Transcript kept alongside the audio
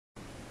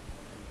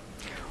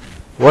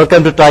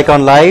Welcome to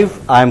TiEcon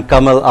Live. I'm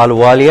Kamal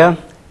Aluwalia,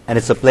 and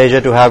it's a pleasure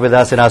to have with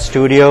us in our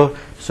studio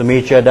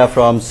Sumir Chadha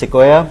from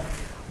Sequoia.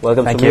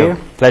 Welcome, Thank Sumir.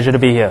 you. Pleasure to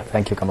be here.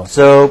 Thank you, Kamal.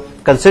 So,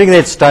 considering that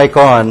it's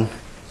TiEcon,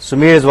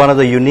 Sumir is one of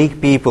the unique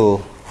people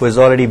who has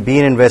already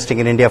been investing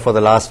in India for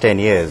the last 10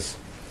 years.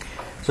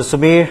 So,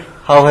 Sumir,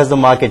 how has the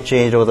market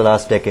changed over the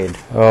last decade?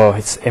 Oh,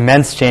 it's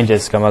immense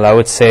changes, Kamal. I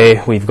would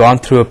say we've gone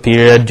through a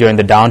period during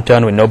the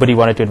downturn when nobody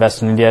wanted to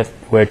invest in India,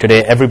 where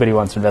today everybody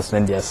wants to invest in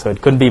India. So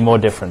it couldn't be more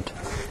different.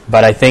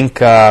 But I think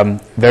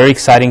very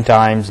exciting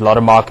times, a lot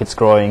of markets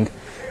growing.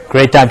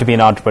 Great time to be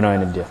an entrepreneur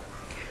in India.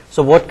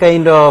 So what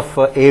kind of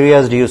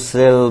areas do you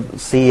still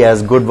see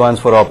as good ones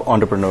for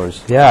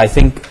entrepreneurs? Yeah, I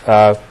think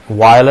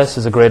wireless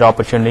is a great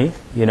opportunity.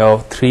 You know,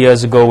 3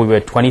 years ago we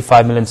were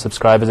 25 million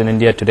subscribers in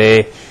India.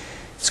 Today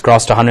it's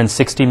crossed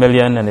 160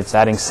 million and it's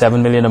adding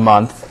 7 million a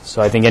month.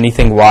 So I think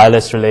anything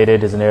wireless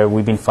related is an area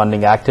we've been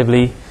funding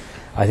actively.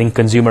 I think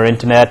consumer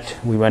internet,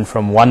 we went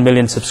from 1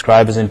 million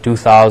subscribers in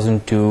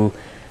 2000 to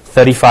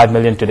 35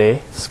 million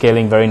today,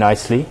 scaling very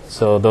nicely.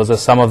 So those are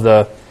some of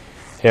the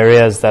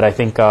areas that I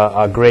think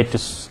are great to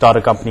start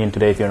a company in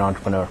today if you're an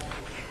entrepreneur.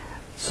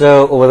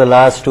 So over the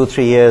last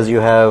 2-3 years, you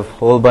have a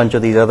whole bunch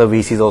of these other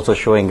VCs also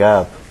showing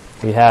up.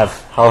 We have.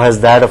 How has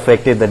that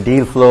affected the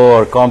deal flow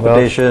or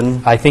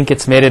competition? Well, I think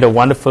it's made it a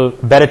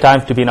better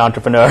time to be an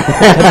entrepreneur,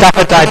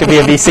 tougher time to be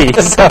a VC.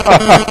 So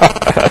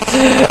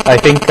I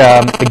think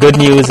the good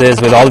news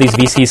is with all these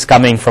VCs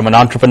coming from an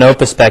entrepreneur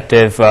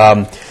perspective,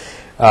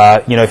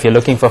 if you're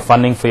looking for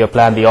funding for your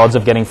plan, the odds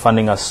of getting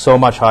funding are so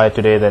much higher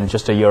today than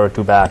just a year or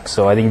two back.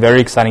 So I think very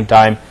exciting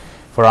time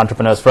for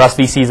entrepreneurs. For us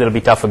VCs, it'll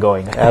be tougher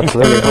going.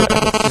 Absolutely.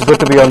 It's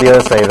good to be on the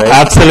other side, right?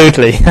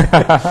 Absolutely.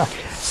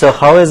 So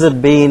how has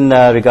it been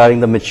regarding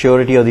the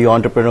maturity of the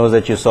entrepreneurs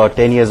that you saw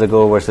 10 years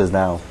ago versus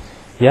now?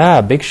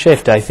 Yeah, big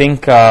shift. I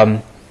think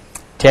 10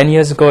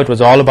 years ago it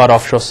was all about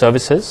offshore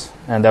services,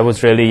 and that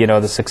was really,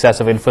 the success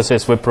of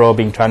Infosys, Wipro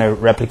being trying to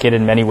replicate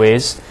in many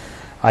ways.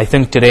 I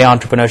think today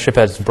entrepreneurship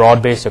has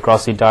broad-based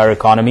across the entire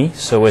economy,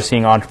 so we're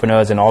seeing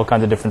entrepreneurs in all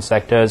kinds of different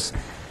sectors.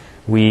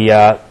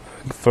 To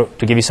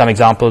give you some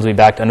examples, we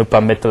backed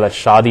Anupam Mittal at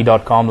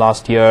Shaadi.com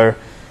last year,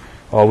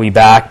 or we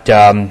backed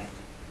a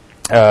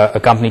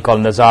company called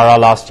Nazara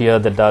last year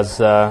that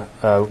does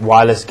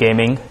wireless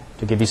gaming,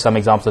 to give you some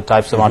examples of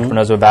types of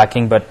entrepreneurs we're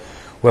backing. But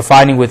we're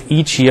finding with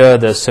each year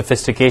the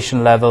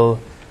sophistication level,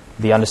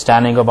 the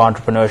understanding of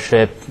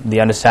entrepreneurship,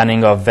 the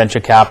understanding of venture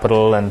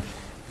capital, and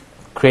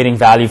creating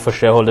value for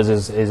shareholders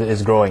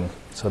is growing.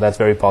 So that's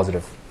very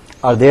positive.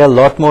 Are there a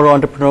lot more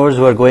entrepreneurs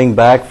who are going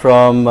back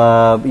from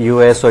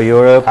US or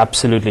Europe?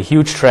 Absolutely.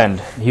 Huge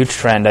trend.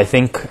 I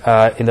think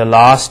in the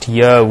last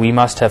year we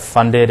must have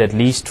funded at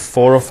least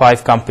 4 or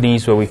 5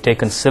 companies where we've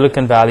taken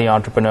Silicon Valley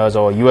entrepreneurs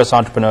or US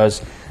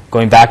entrepreneurs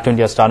going back to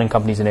India, starting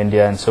companies in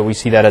India. And so we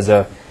see that as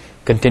a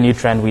continued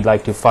trend we'd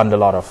like to fund a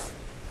lot of.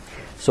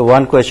 So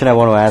one question I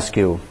want to ask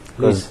you,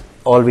 because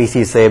all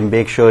VCs say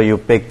make sure you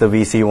pick the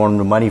VC you want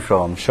the money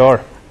from.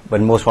 Sure. But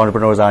most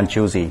entrepreneurs aren't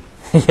choosy.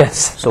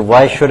 Yes. So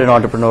why should an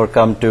entrepreneur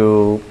come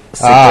to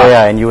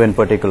Sequoia and you in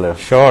particular?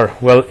 Sure.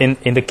 Well,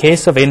 in the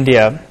case of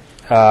India,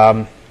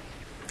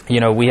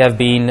 we have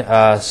been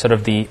sort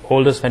of the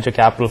oldest venture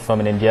capital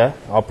firm in India,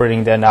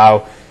 operating there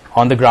now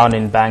on the ground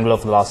in Bangalore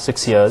for the last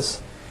 6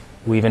 years.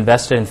 We've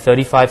invested in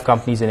 35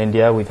 companies in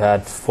India. We've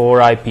had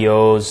 4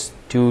 IPOs,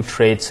 2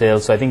 trade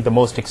sales. So I think the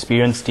most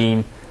experienced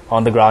team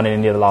on the ground in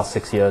India the last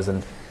 6 years.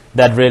 And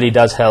that really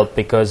does help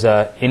because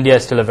India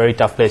is still a very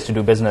tough place to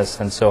do business.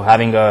 And so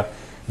having a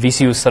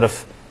VC who sort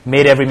of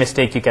made every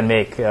mistake you can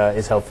make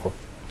is helpful.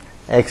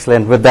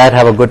 Excellent. With that,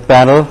 have a good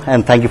panel,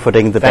 and thank you for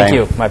taking the time. Thank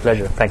you. My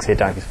pleasure. Thanks for your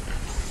time.